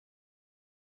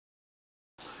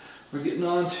We're getting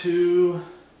on to,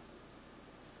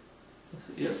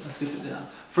 let's get it down.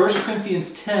 1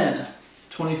 Corinthians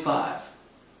 10:25.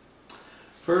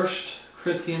 1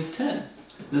 Corinthians 10.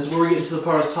 This is where we get into the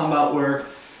part I was talking about where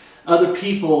other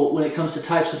people, when it comes to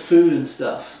types of food and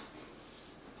stuff.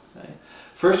 Okay.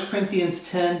 1 Corinthians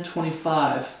 10:25.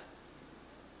 Let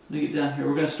me get down here.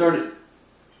 We're going to start at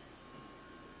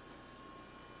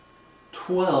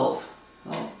 12.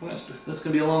 Oh, this is going to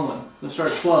be a long one. We're going to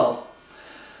start at 12.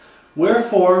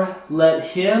 Wherefore,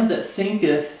 let him that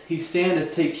thinketh he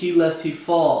standeth take heed lest he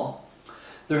fall.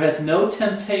 There hath no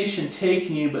temptation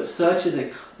taken you, but such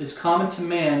as is common to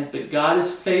man. But God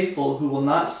is faithful, who will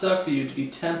not suffer you to be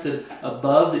tempted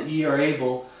above that ye are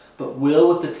able, but will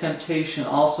with the temptation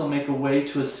also make a way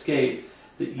to escape,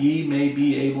 that ye may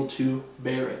be able to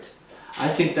bear it. I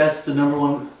think that's the number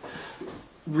one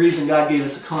reason God gave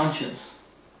us a conscience.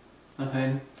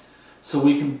 Okay? So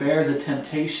we can bear the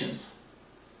temptations.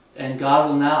 And God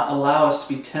will not allow us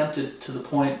to be tempted to the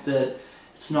point that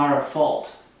it's not our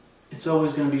fault. It's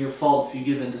always going to be your fault if you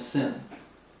give in to sin.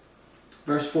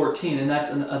 Verse 14, and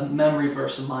that's a memory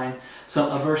verse of mine,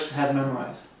 so a verse to have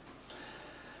memorized.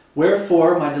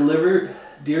 Wherefore, my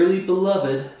dearly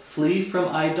beloved, flee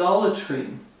from idolatry.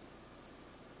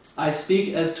 I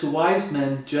speak as to wise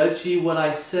men, judge ye what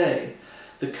I say.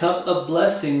 The cup of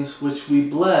blessings which we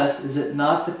bless, is it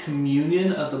not the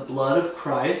communion of the blood of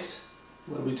Christ?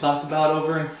 What we talk about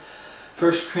over in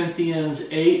 1 Corinthians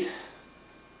 8,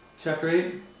 chapter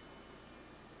 8.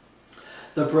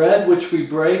 The bread which we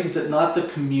break, is it not the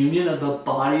communion of the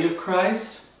body of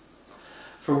Christ?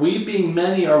 For we being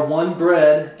many are one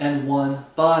bread and one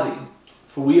body.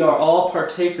 For we are all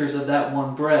partakers of that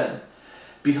one bread.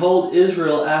 Behold,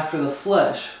 Israel after the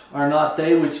flesh, are not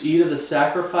they which eat of the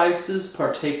sacrifices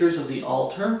partakers of the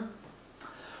altar?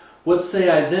 What say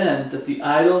I then, that the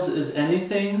idols is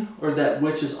anything, or that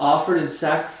which is offered in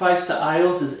sacrifice to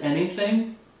idols is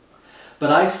anything?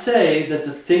 But I say that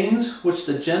the things which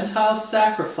the Gentiles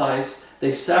sacrifice,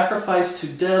 they sacrifice to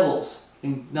devils,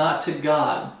 and not to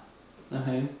God.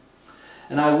 Okay?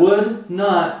 And I would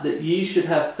not that ye should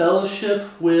have fellowship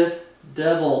with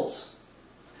devils.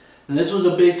 And this was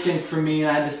a big thing for me,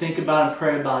 and I had to think about it and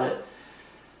pray about it.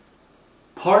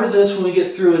 Part of this, when we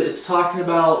get through it, it's talking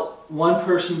about one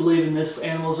person believing this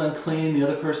animal is unclean, the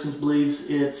other person believes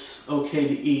it's okay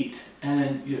to eat.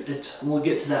 And we'll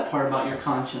get to that part about your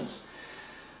conscience.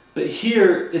 But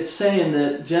here, it's saying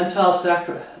that Gentiles,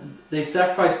 they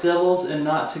sacrifice devils and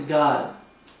not to God.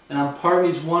 And part of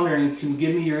me's wondering, you can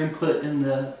give me your input in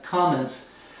the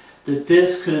comments, that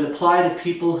this could apply to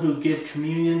people who give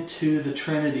communion to the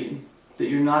Trinity, that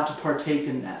you're not to partake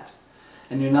in that.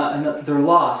 And they're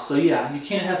lost. So yeah, you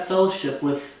can't have fellowship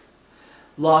with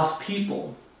lost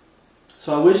people.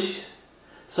 So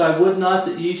I would not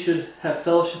that ye should have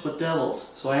fellowship with devils.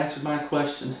 So I answered my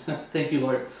question. Thank you,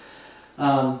 Lord.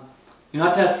 You're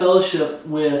not to have fellowship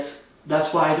with,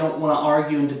 that's why I don't want to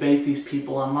argue and debate these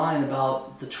people online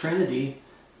about the Trinity,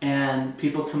 and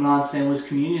people come on saying, what does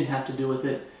communion have to do with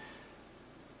it?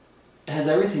 It has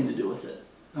everything to do with it.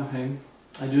 Okay?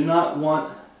 I do not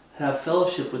want to have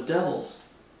fellowship with devils.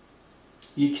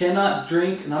 You cannot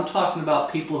drink, and I'm talking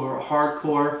about people who are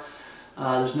hardcore.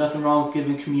 There's nothing wrong with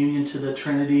giving communion to the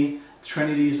Trinity. The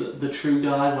Trinity is the true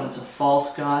God when it's a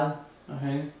false God.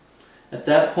 Okay? At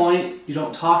that point, you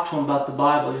don't talk to them about the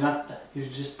Bible. You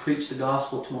just preach the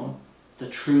gospel to them. The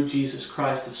true Jesus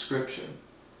Christ of Scripture.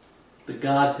 The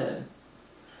Godhead.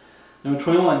 Number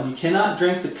 21, you cannot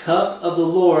drink the cup of the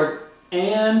Lord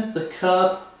and the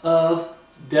cup of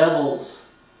devils.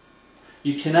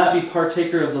 You cannot be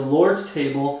partaker of the Lord's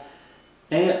table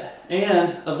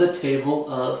and of the table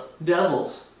of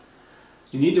devils.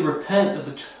 You need to repent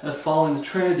of following the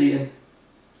Trinity and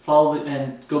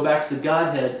go back to the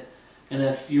Godhead. And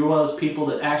if you're one of those people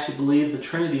that actually believe the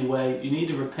Trinity way, you need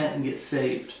to repent and get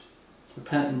saved.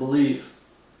 Repent and believe.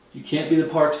 You can't be the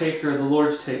partaker of the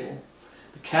Lord's table.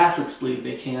 The Catholics believe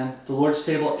they can. The Lord's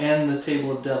table and the table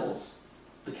of devils.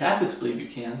 The Catholics believe you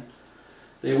can.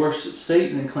 They worship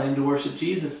Satan and claim to worship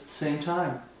Jesus at the same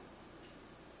time.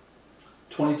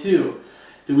 22.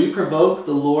 Do we provoke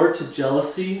the Lord to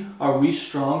jealousy? Are we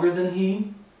stronger than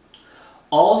He?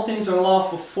 All things are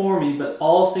lawful for me, but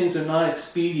all things are not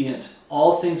expedient.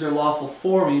 All things are lawful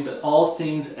for me, but all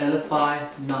things edify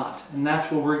not. And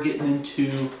that's where we're getting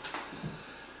into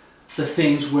the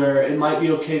things where it might be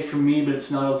okay for me, but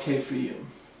it's not okay for you.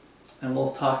 And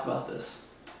we'll talk about this.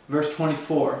 Verse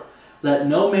 24. Let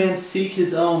no man seek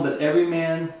his own, but every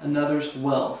man another's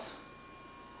wealth.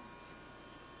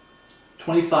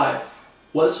 25.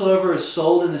 Whatsoever is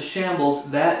sold in the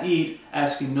shambles, that eat,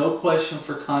 asking no question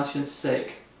for conscience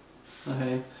sake.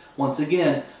 Okay. Once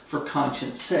again, for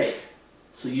conscience sake.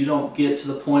 So you don't get to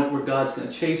the point where God's going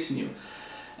to chasten you.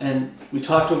 And we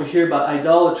talked over here about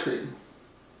idolatry.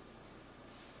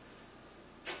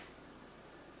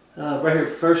 Right here,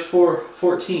 verse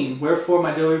 14. Wherefore,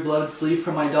 my dearly beloved, flee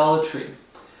from idolatry.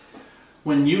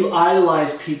 When you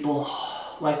idolize people,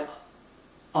 like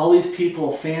all these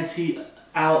people, fancy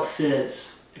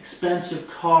outfits, expensive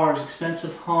cars,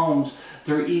 expensive homes,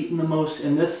 they're eating the most,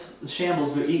 in this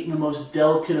shambles, they're eating the most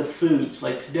delicate of foods.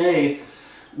 Like today,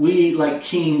 we eat like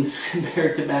kings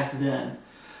compared to back then.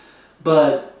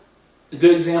 But a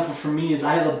good example for me is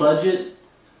I have a budget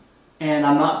and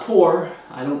I'm not poor.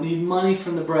 I don't need money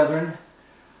from the brethren.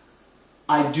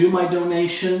 I do my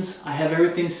donations. I have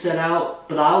everything set out,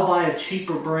 but I'll buy a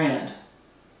cheaper brand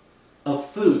of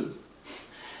food.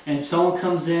 And someone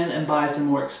comes in and buys a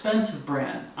more expensive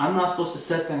brand. I'm not supposed to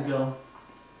sit there and go,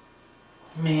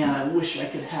 man, I wish I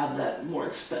could have that more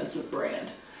expensive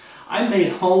brand. I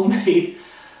made homemade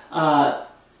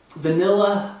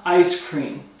vanilla ice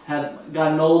cream.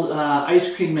 Got an old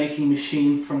ice cream making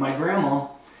machine from my grandma.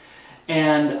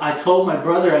 And I told my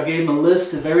brother, I gave him a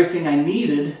list of everything I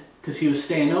needed because he was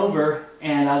staying over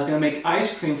and I was going to make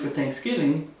ice cream for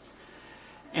Thanksgiving.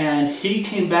 And he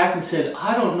came back and said,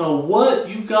 I don't know what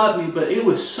you got me, but it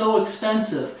was so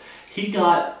expensive. He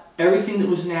got everything that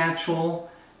was natural.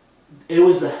 It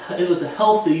was a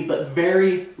healthy but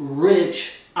very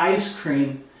rich ice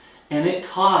cream, and it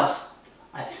cost,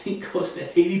 I think, close to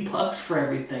 $80 for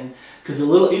everything. Because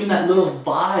even that little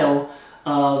vial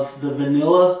of the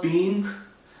vanilla bean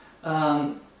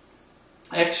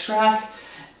extract,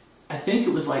 I think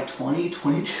it was like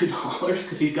 $22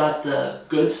 because he got the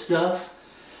good stuff.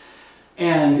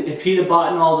 And if he'd have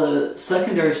bought all the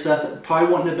secondary stuff, it probably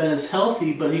wouldn't have been as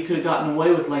healthy, but he could have gotten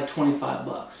away with like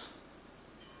 $25.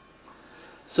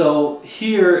 So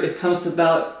here it comes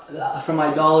about from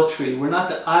idolatry. We're not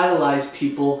to idolize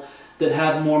people that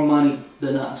have more money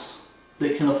than us,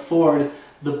 that can afford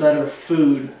the better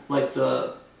food, like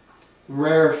the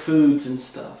rare foods and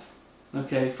stuff.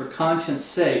 Okay, for conscience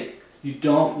sake, you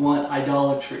don't want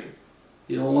idolatry.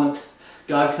 You don't want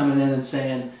God coming in and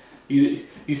saying,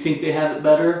 you think they have it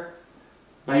better?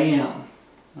 Bam.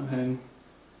 Okay.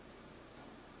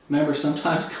 Remember,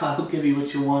 sometimes God will give you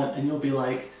what you want and you'll be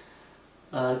like,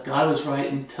 God was right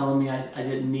in telling me I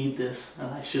didn't need this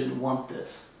and I shouldn't want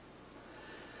this.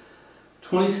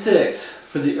 26.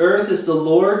 For the earth is the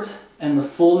Lord's and the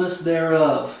fullness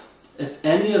thereof. If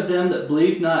any of them that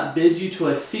believe not bid you to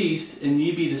a feast, and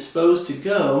ye be disposed to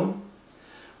go,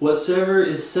 whatsoever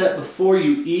is set before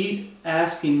you eat,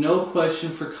 asking no question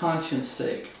for conscience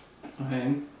sake.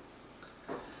 Okay.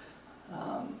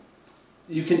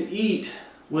 You can eat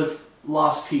with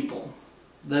lost people.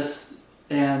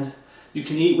 And you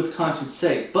can eat with conscience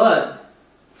sake. But,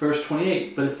 verse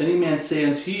 28, but if any man say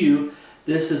unto you,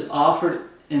 this is offered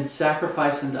in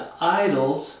sacrifice unto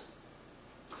idols.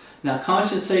 Now,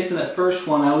 conscience sake in that first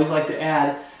one, I always like to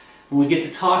add, when we get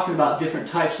to talking about different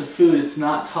types of food, it's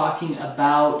not talking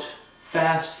about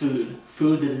fast food,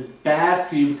 food that is bad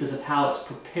for you because of how it's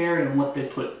prepared and what they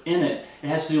put in it. It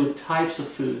has to do with types of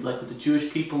food, like with the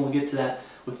Jewish people, we'll get to that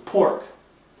with pork.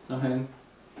 Okay?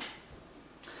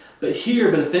 But here,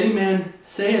 but if any man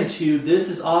say unto you, this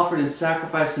is offered in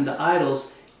sacrifice unto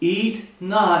idols, eat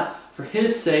not for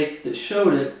his sake that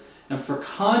showed it, and for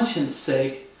conscience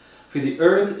sake, for the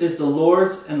earth is the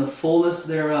Lord's and the fullness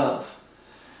thereof.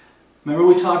 Remember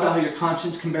we talked about how your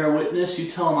conscience can bear witness? You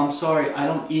tell him, I'm sorry, I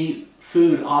don't eat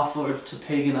food offered to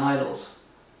pagan idols.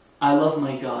 I love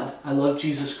my God. I love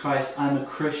Jesus Christ. I'm a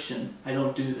Christian. I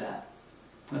don't do that.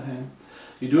 Okay?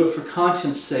 You do it for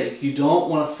conscience sake. You don't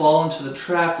want to fall into the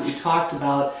trap that we talked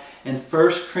about in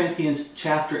 1 Corinthians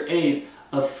chapter 8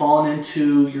 of falling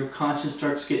into your conscience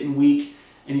starts getting weak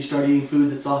and you start eating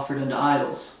food that's offered unto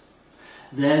idols.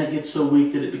 Then it gets so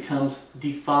weak that it becomes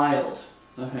defiled.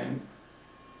 Okay?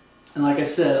 And like I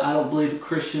said, I don't believe that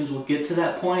Christians will get to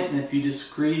that point, and if you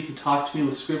disagree, you can talk to me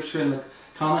with scripture in the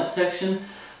comment section,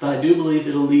 but I do believe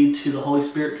it'll lead to the Holy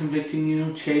Spirit convicting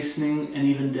you, chastening, and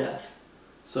even death.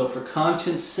 So for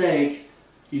conscience sake,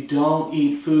 you don't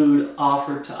eat food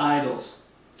offered to idols.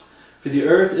 For the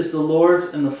earth is the Lord's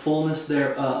and the fullness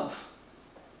thereof.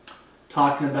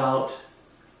 Talking about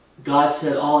God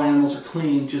said all animals are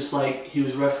clean, just like he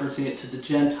was referencing it to the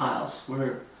Gentiles,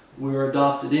 where we're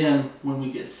adopted in when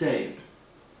we get saved.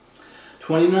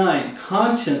 29.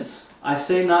 Conscience, I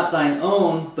say not thine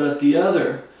own, but of the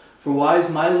other. For why is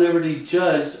my liberty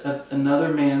judged of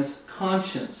another man's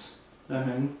conscience?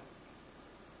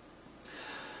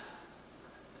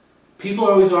 People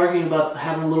are always arguing about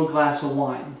having a little glass of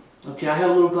wine. Okay, I have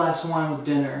a little glass of wine with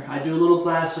dinner. I do a little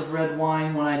glass of red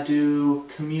wine when I do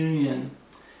communion.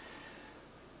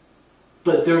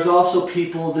 But there's also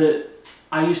people that,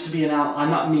 I used to be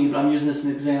not me, but I'm using this as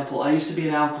an example. I used to be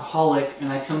an alcoholic,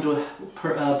 and I come to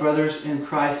a brothers in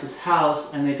Christ's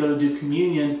house, and they go to do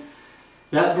communion.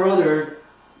 That brother,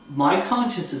 my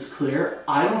conscience is clear.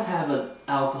 I don't have an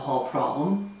alcohol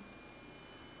problem.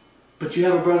 But you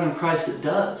have a brother in Christ that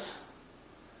does.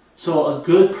 So a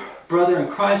good brother in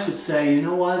Christ would say, you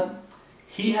know what?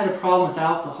 He had a problem with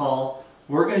alcohol.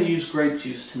 We're going to use grape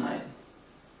juice tonight.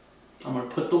 I'm going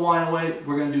to put the wine away.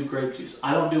 We're going to do grape juice.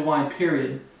 I don't do wine,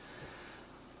 period.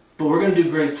 But we're going to do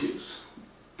grape juice.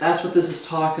 That's what this is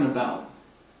talking about.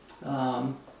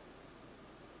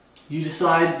 You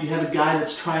decide you have a guy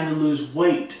that's trying to lose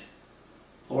weight,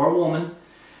 or a woman,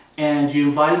 and you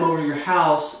invite him over to your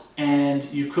house and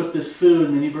you cook this food,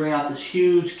 and then you bring out this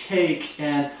huge cake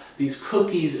and these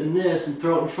cookies and this, and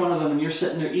throw it in front of him, and you're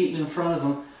sitting there eating in front of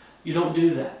him. You don't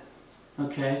do that.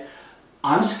 Okay?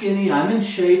 I'm skinny, I'm in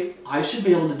shape, I should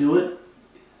be able to do it.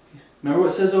 Remember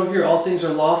what it says over here? All things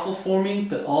are lawful for me,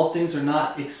 but all things are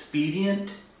not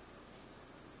expedient.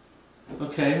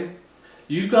 Okay?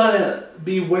 You've got to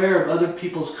be aware of other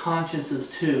people's consciences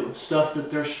too, stuff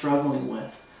that they're struggling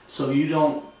with, so you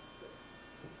don't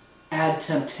add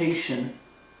temptation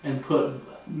and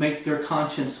make their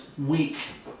conscience weak.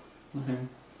 Okay.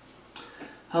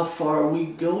 How far are we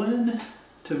going?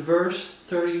 To verse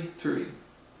 33.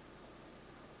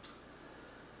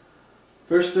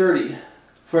 Verse 30.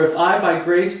 For if I by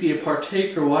grace be a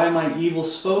partaker, why am I evil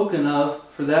spoken of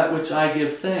for that which I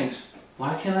give thanks?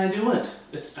 Why can't I do it?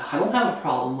 I don't have a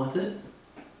problem with it.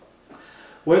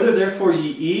 Whether therefore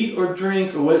ye eat or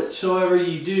drink or whatsoever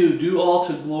ye do, do all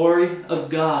to glory of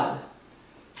God.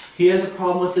 He has a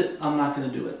problem with it, I'm not going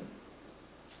to do it.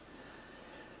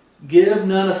 Give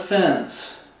none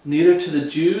offense, neither to the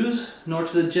Jews, nor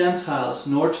to the Gentiles,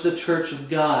 nor to the church of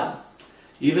God,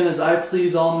 even as I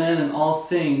please all men in all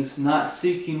things, not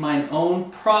seeking mine own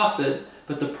profit,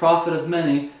 but the profit of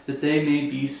many, that they may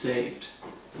be saved.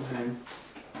 Okay.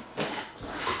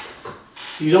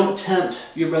 You don't tempt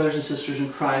your brothers and sisters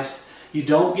in Christ. You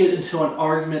don't get into an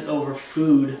argument over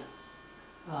food.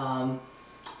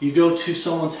 You go to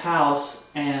someone's house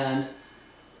and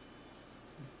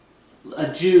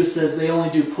a Jew says they only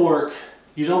do pork.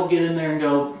 You don't get in there and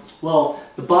go, well,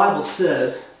 the Bible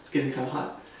says, it's getting kind of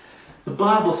hot. The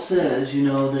Bible says, you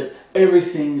know, that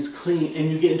everything is clean,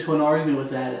 and you get into an argument with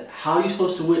that. How are you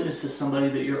supposed to witness to somebody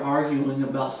that you're arguing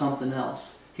about something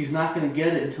else? He's not going to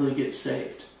get it until he gets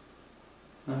saved.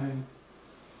 Okay.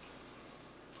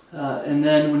 And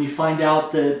then when you find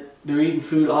out that they're eating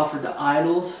food offered to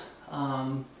idols,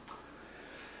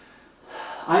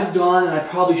 I've gone, and I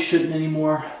probably shouldn't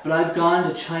anymore, but I've gone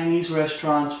to Chinese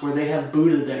restaurants where they have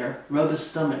Buddha there, rub his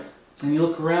stomach. And you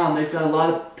look around, they've got a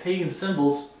lot of pagan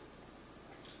symbols.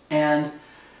 And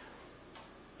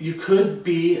you could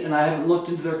be, and I haven't looked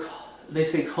into their, they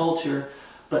say culture,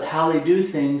 but how they do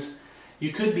things,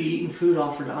 you could be eating food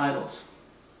offered to idols.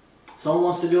 Someone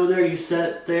wants to go there, you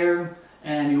sit there,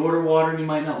 and you order water and you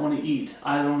might not want to eat.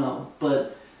 I don't know,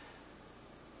 but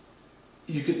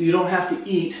you don't have to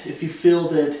eat if you feel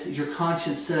that your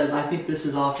conscience says, I think this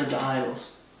is offered to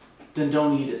idols. Then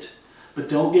don't eat it. But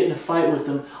don't get in a fight with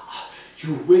them. Oh,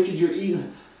 you're wicked, you're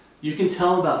eating. You can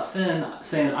tell them about sin,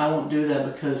 saying, I won't do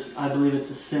that because I believe it's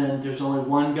a sin. There's only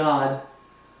one God,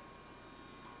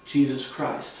 Jesus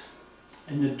Christ.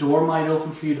 And the door might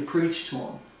open for you to preach to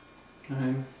them.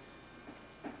 Okay?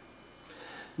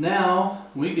 Now,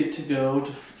 we get to go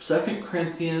to 2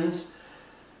 Corinthians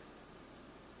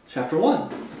chapter 1.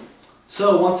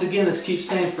 So, once again, this keeps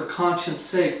saying, for conscience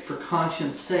sake, for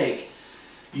conscience sake.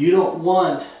 You don't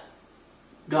want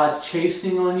God's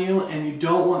chastening on you, and you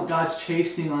don't want God's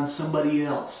chastening on somebody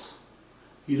else.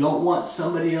 You don't want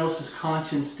somebody else's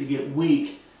conscience to get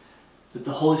weak, that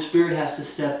the Holy Spirit has to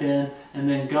step in, and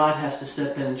then God has to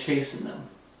step in and chasten them.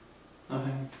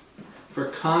 Okay? For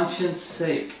conscience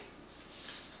sake.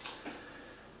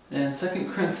 And 2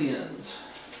 Corinthians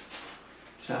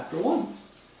chapter 1.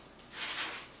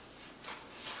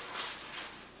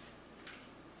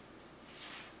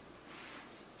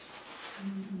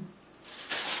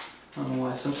 I don't know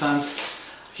why. Sometimes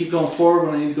I keep going forward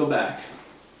when I need to go back.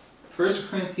 1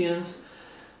 Corinthians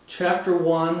chapter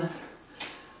 1,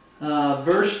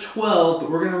 verse 12,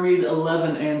 but we're going to read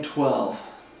 11 and 12.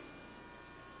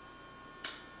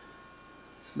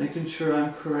 Just making sure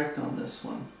I'm correct on this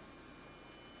one.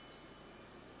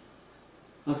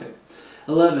 Okay.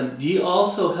 11. Ye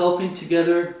also helping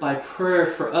together by prayer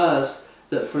for us,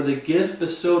 that for the gift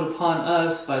bestowed upon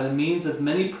us by the means of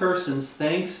many persons,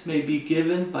 thanks may be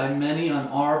given by many on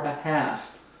our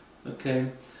behalf.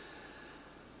 Okay.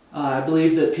 I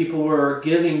believe that people were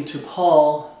giving to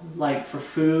Paul, like for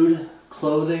food,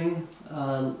 clothing,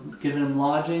 giving him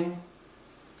lodging.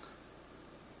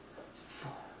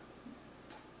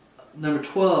 Number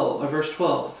 12, or verse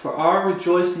 12. For our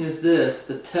rejoicing is this,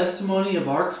 the testimony of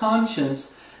our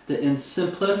conscience, that in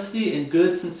simplicity and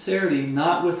good sincerity,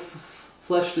 not with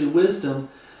fleshly wisdom,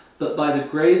 but by the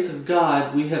grace of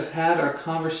God, we have had our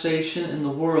conversation in the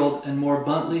world, and more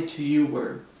abundantly to you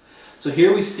word. So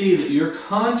here we see that your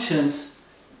conscience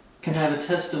can have a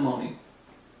testimony.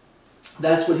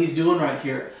 That's what he's doing right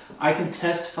here. I can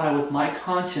testify with my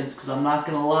conscience because I'm not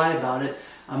going to lie about it.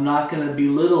 I'm not going to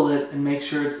belittle it and make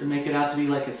it out to be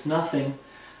like it's nothing.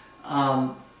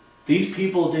 These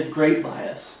people did great by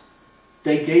us.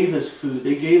 They gave us food.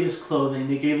 They gave us clothing.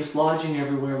 They gave us lodging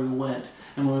everywhere we went.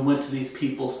 And when we went to these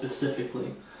people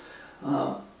specifically.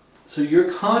 So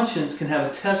your conscience can have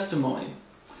a testimony.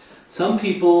 Some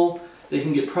people, they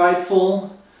can get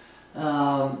prideful.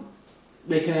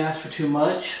 They can ask for too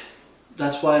much.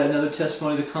 That's why another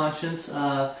testimony of the conscience.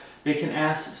 They can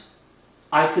ask,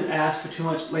 I could ask for too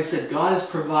much. Like I said, God has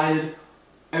provided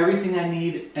everything I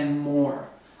need and more.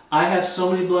 I have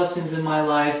so many blessings in my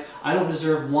life. I don't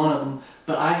deserve one of them,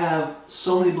 but I have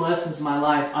so many blessings in my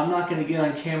life. I'm not going to get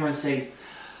on camera and say,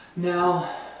 now,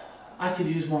 I could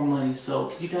use more money, so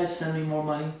could you guys send me more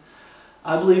money?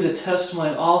 I believe the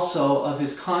testimony also of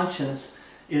his conscience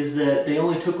is that they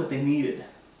only took what they needed.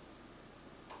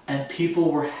 And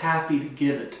people were happy to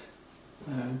give it.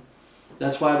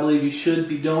 That's why I believe you should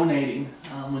be donating.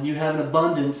 When you have an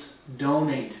abundance,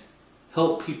 donate.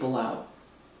 Help people out.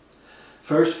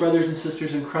 First, brothers and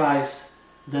sisters in Christ,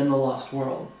 then the lost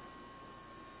world.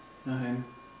 Okay.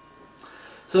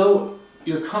 So,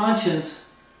 your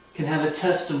conscience can have a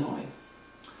testimony.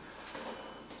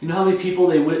 You know how many people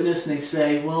they witness and they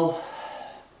say, well,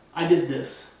 I did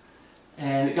this,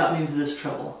 and it got me into this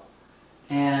trouble.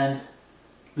 And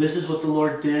this is what the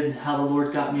Lord did and how the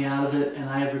Lord got me out of it, and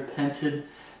I have repented.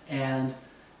 And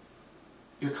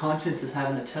your conscience is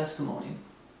having a testimony.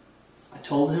 I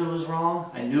told him it was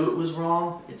wrong. I knew it was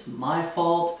wrong. It's my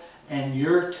fault. And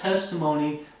your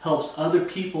testimony helps other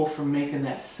people from making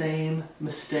that same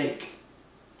mistake.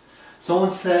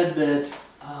 Someone said that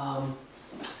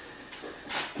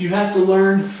you have to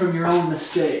learn from your own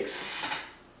mistakes.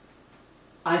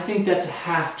 I think that's a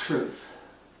half-truth.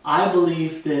 I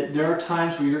believe that there are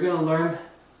times where you're going to learn,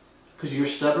 because of your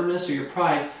stubbornness or your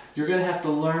pride, you're going to have to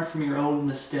learn from your own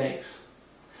mistakes.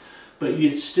 But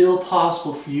it's still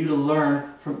possible for you to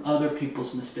learn from other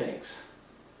people's mistakes.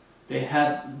 They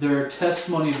have their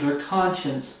testimony of their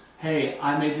conscience. Hey,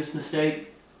 I made this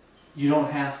mistake. You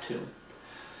don't have to.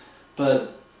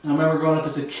 But I remember growing up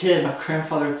as a kid, my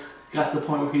grandfather got to the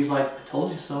point where he's like, I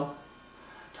told you so.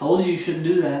 I told you shouldn't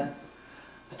do that.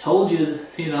 I told you,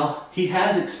 he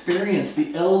has experience.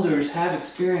 The elders have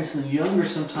experience, and the younger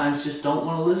sometimes just don't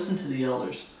want to listen to the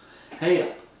elders.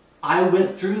 Hey, I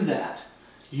went through that.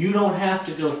 You don't have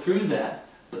to go through that.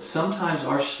 But sometimes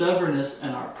our stubbornness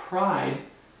and our pride,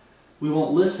 we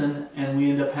won't listen, and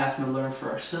we end up having to learn for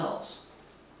ourselves.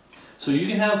 So you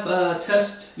can have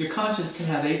your conscience can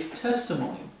have a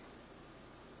testimony.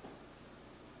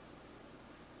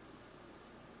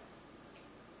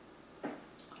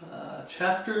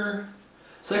 Chapter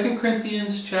 2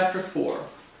 Corinthians chapter 4.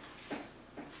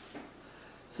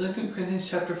 2 Corinthians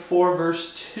chapter 4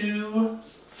 verse 2.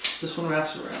 This one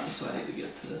wraps around, so I need to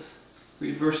get to this.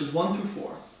 Read verses 1 through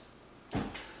 4.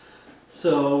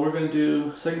 So we're going to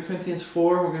do 2 Corinthians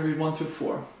 4, we're going to read 1 through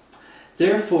 4.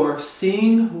 Therefore,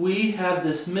 seeing we have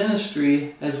this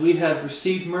ministry, as we have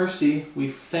received mercy, we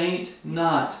faint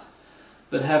not,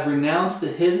 but have renounced the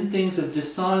hidden things of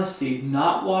dishonesty,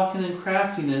 not walking in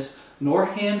craftiness, nor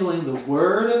handling the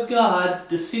word of God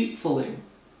deceitfully,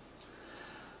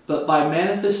 but by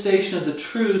manifestation of the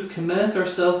truth committeth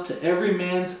ourselves to every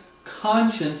man's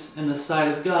conscience in the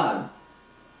sight of God.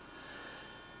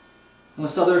 I'm going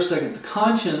to stop there a second. The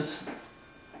conscience,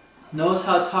 notice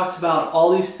how it talks about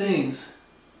all these things,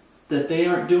 that they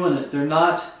aren't doing it. They're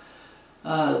not,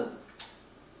 they're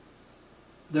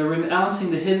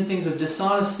renouncing the hidden things of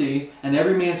dishonesty, and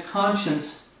every man's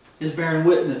conscience is bearing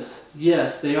witness.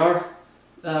 Yes, they are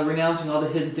renouncing all the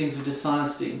hidden things of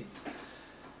dishonesty.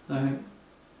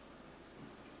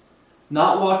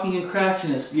 Not walking in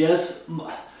craftiness. Yes,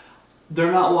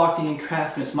 they're not walking in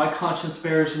craftiness. My conscience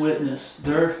bears witness.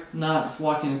 They're not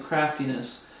walking in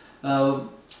craftiness.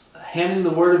 Handling the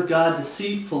word of God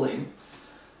deceitfully.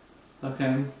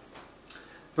 Okay.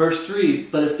 Verse 3,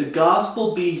 but if the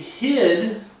gospel be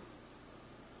hid,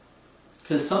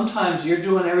 because sometimes you're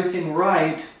doing everything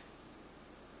right,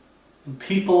 and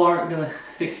people aren't going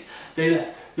to,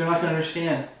 they're not going to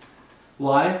understand.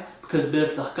 Why? Because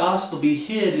if the gospel be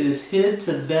hid, it is hid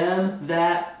to them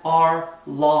that are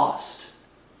lost.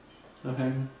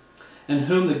 Okay? And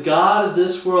whom the God of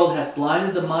this world hath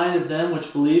blinded the mind of them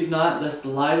which believe not, lest the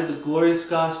light of the glorious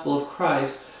gospel of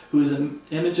Christ, who is an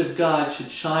image of God,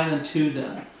 should shine unto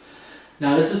them.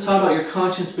 Now this is talking about your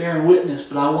conscience bearing witness,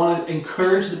 but I want to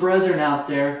encourage the brethren out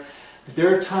there that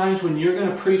there are times when you're going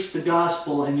to preach the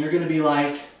gospel and you're going to be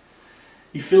like,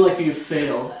 you feel like you've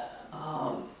failed.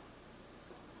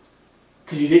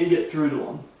 Because you didn't get through to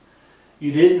them.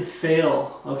 You didn't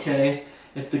fail, okay?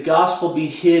 If the gospel be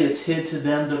hid, it's hid to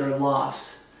them that are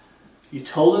lost. You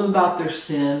told them about their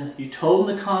sin. You told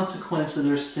them the consequence of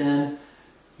their sin.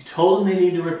 You told them they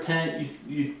need to repent.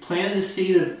 You planted the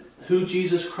seed of who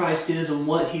Jesus Christ is and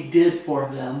what He did for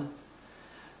them.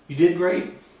 You did great.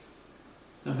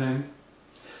 Okay?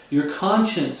 Your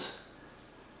conscience.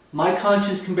 My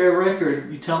conscience can bear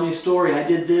record. You tell me a story. I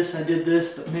did this,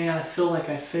 but man, I feel like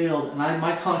I failed. And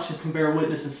my conscience can bear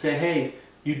witness and say, hey,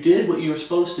 you did what you were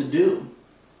supposed to do.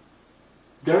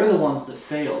 They're the ones that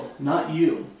failed, not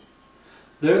you.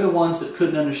 They're the ones that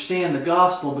couldn't understand the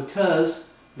gospel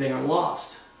because they are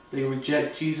lost. They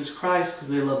reject Jesus Christ because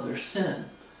they love their sin.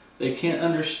 They can't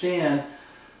understand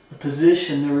the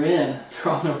position they're in.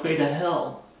 They're on their way to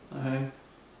hell. Okay?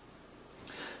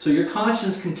 So your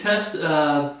conscience can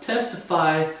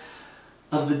testify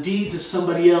of the deeds of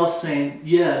somebody else saying,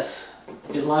 yes,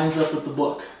 it lines up with the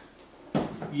book.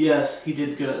 Yes, he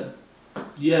did good.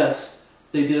 Yes,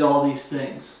 they did all these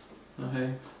things.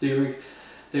 Okay?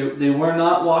 They were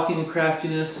not walking in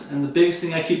craftiness. And the biggest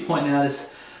thing I keep pointing out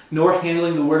is, nor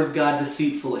handling the word of God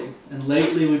deceitfully. And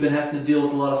lately we've been having to deal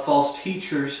with a lot of false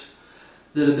teachers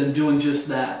that have been doing just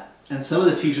that. And some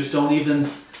of the teachers don't even,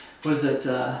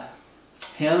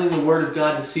 handling the word of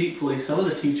God deceitfully. Some of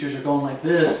the teachers are going like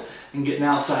this and getting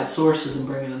outside sources and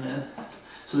bringing them in.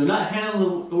 So they're not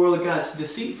handling the word of God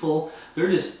deceitful, they're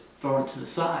just throwing it to the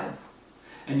side.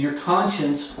 And your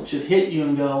conscience should hit you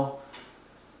and go,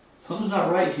 something's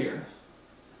not right here.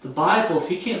 The Bible, if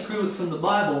he can't prove it from the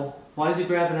Bible, why is he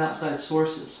grabbing outside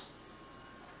sources?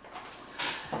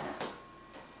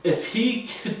 If he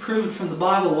could prove it from the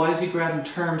Bible, why is he grabbing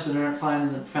terms that aren't found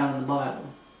in the Bible?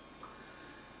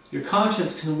 Your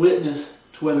conscience can witness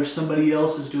to whether somebody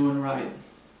else is doing right.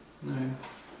 And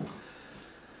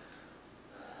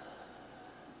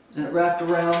it wrapped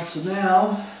around, so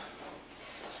now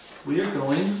we are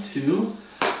going to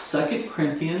 2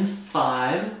 Corinthians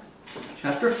 5,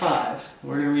 chapter 5.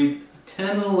 We're going to read 10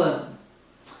 and 11.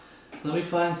 Let me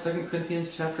find 2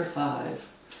 Corinthians chapter 5,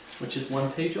 which is one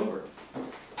page over.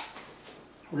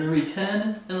 We're going to read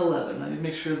 10 and 11. I need to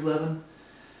make sure 11.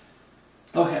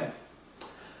 Okay.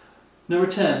 Number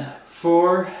 10.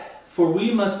 For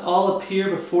we must all appear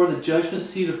before the judgment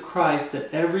seat of Christ,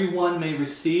 that every one may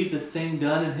receive the thing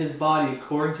done in his body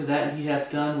according to that he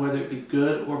hath done, whether it be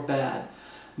good or bad.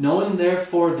 Knowing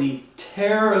therefore the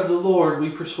terror of the Lord, we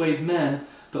persuade men,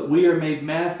 but we are made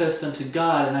manifest unto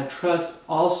God, and I trust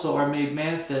also are made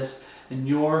manifest in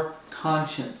your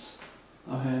conscience.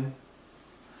 Okay?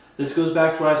 This goes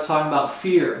back to what I was talking about,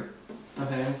 fear.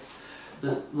 Okay?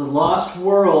 The lost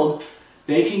world,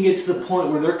 they can get to the point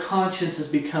where their conscience has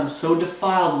become so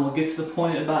defiled, and we'll get to the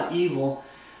point about evil,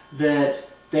 that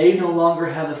they no longer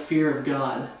have a fear of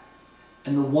God.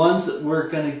 And the ones that we're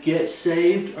going to get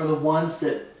saved are the ones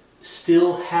that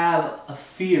still have a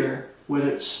fear,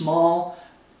 whether it's small,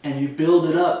 and you build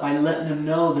it up by letting them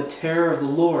know the terror of the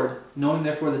Lord. Knowing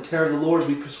therefore the terror of the Lord,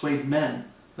 we persuade men.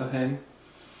 Okay?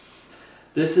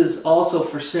 This is also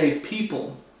for saved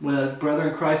people. When a brother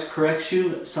in Christ corrects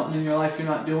you, something in your life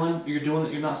you're doing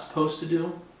that you're not supposed to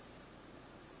do.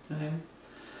 Okay?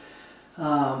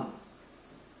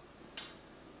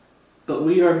 But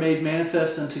we are made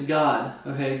manifest unto God.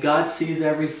 Okay? God sees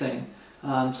everything.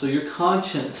 So your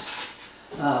conscience,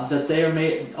 that they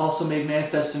are also made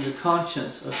manifest in your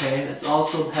conscience. Okay? It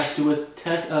also has to do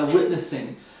with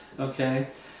witnessing. Okay?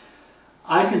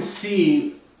 I can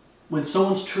see when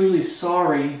someone's truly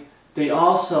sorry, they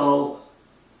also,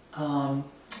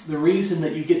 the reason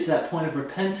that you get to that point of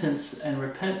repentance and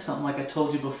repent something, like I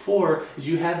told you before, is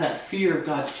you have that fear of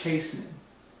God's chastening.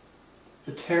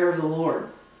 The terror of the Lord.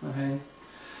 Okay?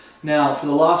 Now, for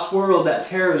the lost world, that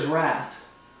terror is wrath.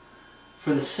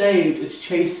 For the saved, it's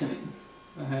chastening.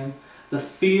 Okay? The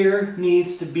fear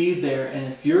needs to be there, and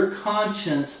if your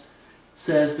conscience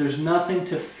says there's nothing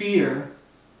to fear,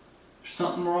 there's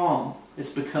something wrong.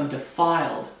 It's become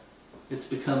defiled. It's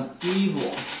become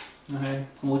evil. Okay?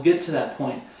 And we'll get to that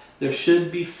point. There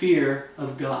should be fear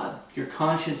of God. Your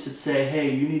conscience should say,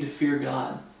 hey, you need to fear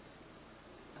God.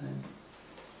 Okay?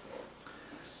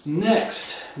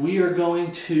 Next, we are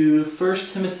going to 1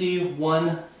 Timothy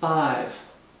 1:5.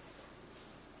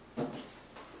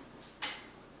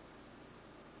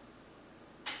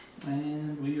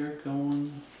 And we are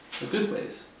going a good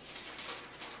ways.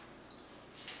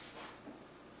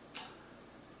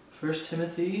 1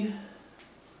 Timothy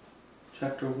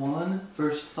chapter 1,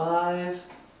 verse 5.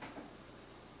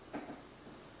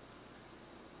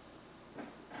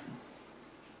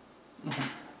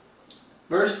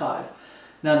 Verse 5.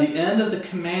 Now the end of the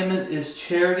commandment is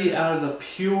charity out of a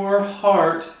pure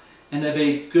heart and of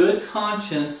a good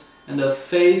conscience and of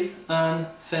faith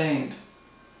unfeigned.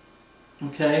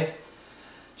 Okay?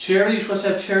 Charity, you're supposed to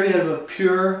have charity out of a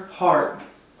pure heart.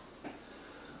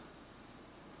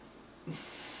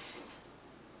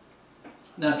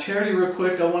 Now charity, real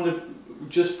quick, I want to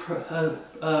just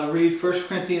read 1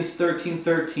 Corinthians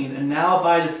 13:13. And now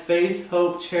abideth faith,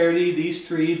 hope, charity, these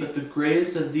three, but the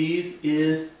greatest of these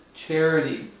is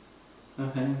charity.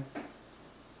 Okay?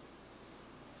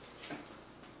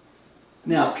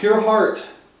 Now, pure heart.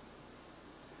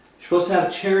 You're supposed to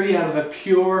have charity out of a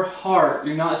pure heart.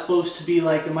 You're not supposed to be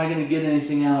like, am I going to get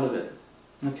anything out of it?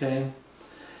 Okay?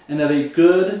 And of a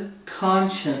good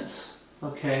conscience.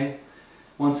 Okay?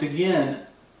 Once again,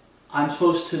 I'm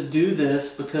supposed to do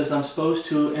this because I'm supposed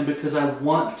to and because I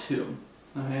want to.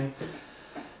 Okay?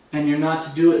 And you're not to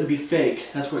do it and be fake.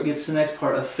 That's where it gets to the next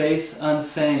part. Of faith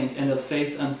unfeigned and of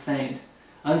faith unfeigned.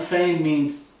 Unfeigned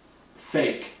means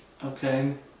fake.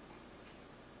 Okay?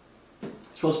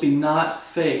 It's supposed to be not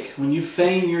fake. When you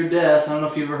feign your death, I don't know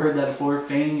if you've ever heard that before,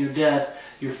 feigning your death,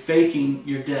 you're faking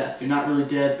your death. You're not really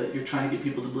dead, but you're trying to get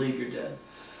people to believe you're dead.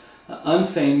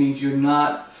 Unfeigned means you're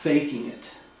not faking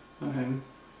it. Okay?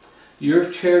 Your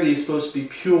charity is supposed to be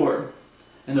pure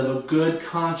and of a good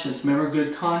conscience. Remember,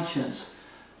 good conscience.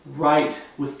 Right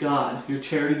with God. Your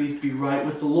charity needs to be right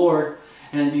with the Lord,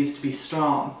 and it needs to be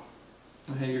strong.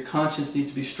 Okay? Your conscience needs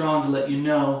to be strong to let you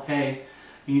know, hey,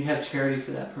 you need to have charity for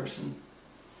that person.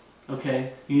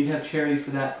 Okay? You need to have charity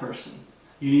for that person.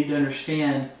 You need to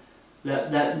understand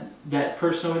that that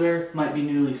person over there might be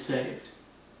newly saved.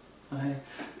 Okay?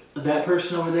 That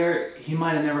person over there, he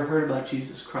might have never heard about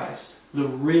Jesus Christ. The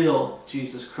real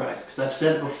Jesus Christ. Because I've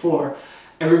said it before,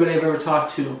 everybody I've ever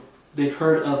talked to, they've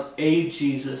heard of a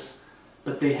Jesus,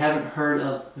 but they haven't heard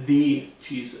of the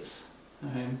Jesus.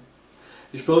 Okay?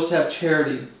 You're supposed to have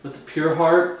charity with a pure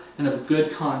heart and of a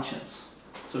good conscience.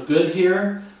 So good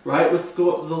here, right with the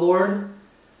Lord,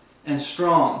 and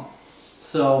strong.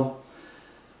 So,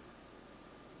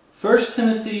 1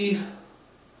 Timothy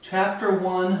chapter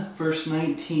 1, verse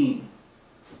 19.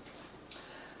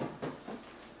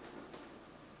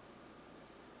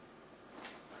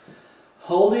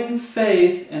 Holding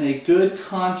faith and a good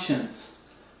conscience,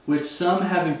 which some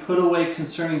having put away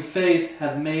concerning faith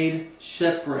have made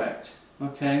shipwrecked.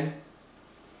 Okay?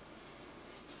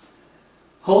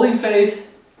 Holding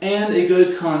faith and a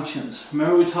good conscience.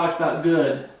 Remember we talked about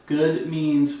good. Good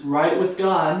means right with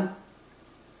God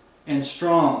and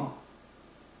strong.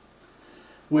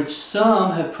 Which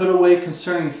some have put away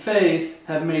concerning faith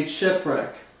have made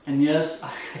shipwreck. And yes,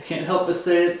 I can't help but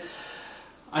say it.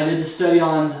 I did the study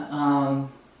on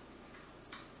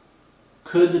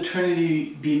could the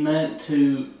Trinity be meant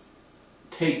to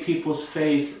take people's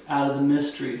faith out of the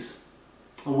mysteries,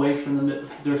 away from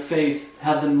their faith,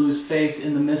 have them lose faith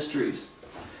in the mysteries.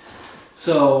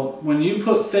 So when you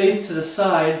put faith to the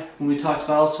side, when we talked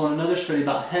about also in another study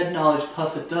about head knowledge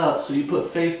puffeth up, so you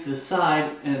put faith to the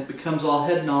side and it becomes all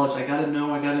head knowledge, I gotta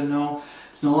know.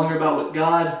 It's no longer about what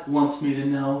God wants me to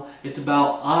know, it's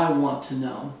about I want to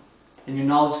know. And your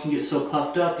knowledge can get so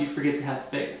puffed up, you forget to have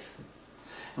faith.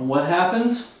 And what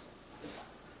happens?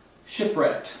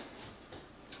 Shipwrecked.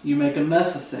 You make a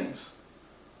mess of things.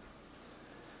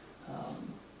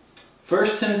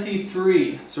 1 Timothy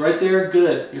 3. So right there,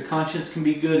 good. Your conscience can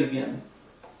be good again.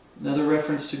 Another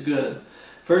reference to good.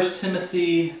 1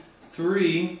 Timothy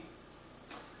 3,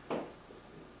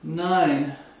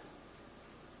 9.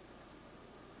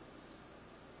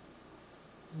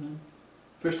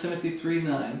 1 Timothy 3,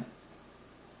 9.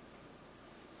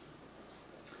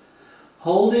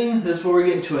 Holding, this is where we're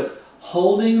getting to it,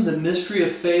 holding the mystery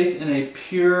of faith in a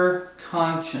pure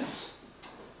conscience.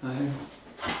 Okay.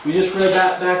 We just read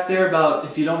that back there about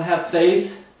if you don't have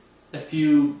faith, if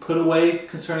you put away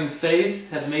concerning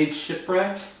faith, have made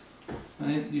shipwreck,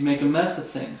 right? You make a mess of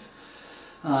things.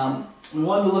 We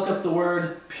wanted to look up the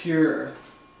word pure.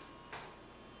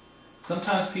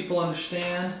 Sometimes people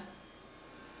understand,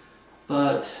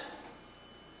 but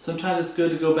Sometimes it's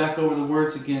good to go back over the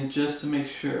words again just to make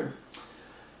sure.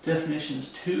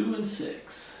 Definitions 2 and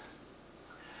 6.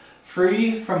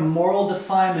 Free from moral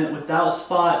defilement, without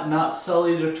spot, not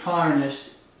sullied or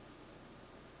tarnished,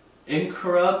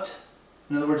 incorrupt,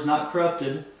 in other words, not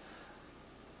corrupted,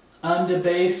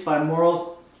 undebased by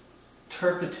moral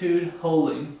turpitude,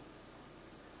 holy,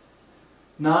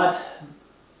 not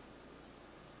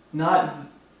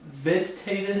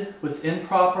vitiated with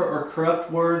improper or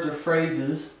corrupt words or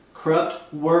phrases,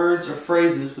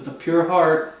 with a pure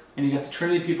heart, and you got the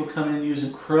Trinity people coming in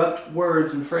using corrupt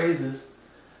words and phrases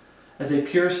as a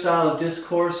pure style of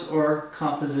discourse or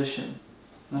composition.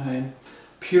 Okay,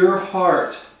 pure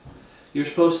heart. You're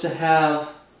supposed to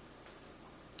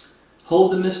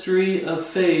hold the mystery of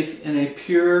faith in a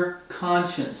pure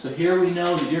conscience. So here we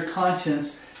know that your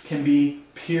conscience can be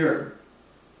pure,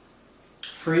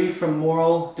 free from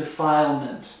moral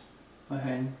defilement.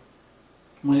 Okay?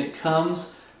 When it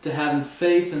comes to having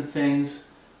faith in things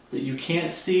that you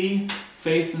can't see,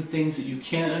 faith in things that you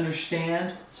can't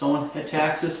understand, someone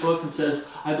attacks this book and says,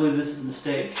 I believe this is a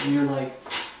mistake, and you're like,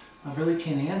 I really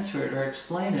can't answer it or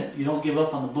explain it. You don't give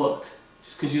up on the book.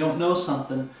 Just because you don't know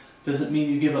something doesn't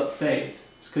mean you give up faith.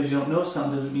 Just because you don't know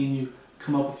something doesn't mean you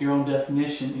come up with your own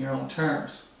definition, your own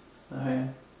terms. Okay?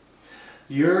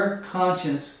 Your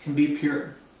conscience can be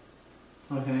pure.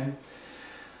 Okay?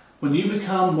 When you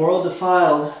become moral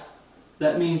defiled,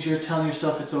 that means you're telling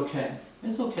yourself it's okay.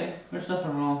 It's okay. There's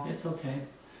nothing wrong. It's okay.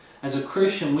 As a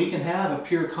Christian, we can have a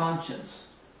pure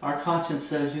conscience. Our conscience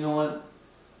says, you know what?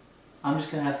 I'm just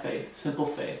going to have faith. Simple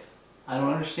faith. I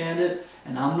don't understand it,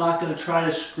 and I'm not going to try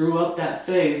to screw up that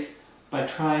faith by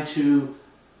trying to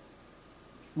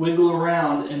wiggle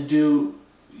around and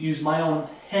use my own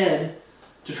head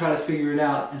to try to figure it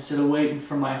out instead of waiting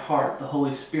for my heart, the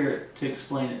Holy Spirit, to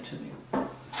explain it to me.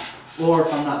 Or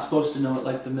if I'm not supposed to know it,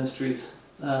 like the mysteries,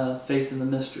 faith in the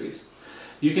mysteries.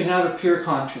 You can have a pure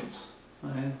conscience.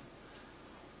 Okay?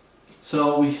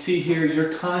 So we see here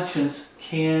your conscience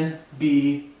can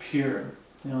be pure.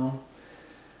 You know.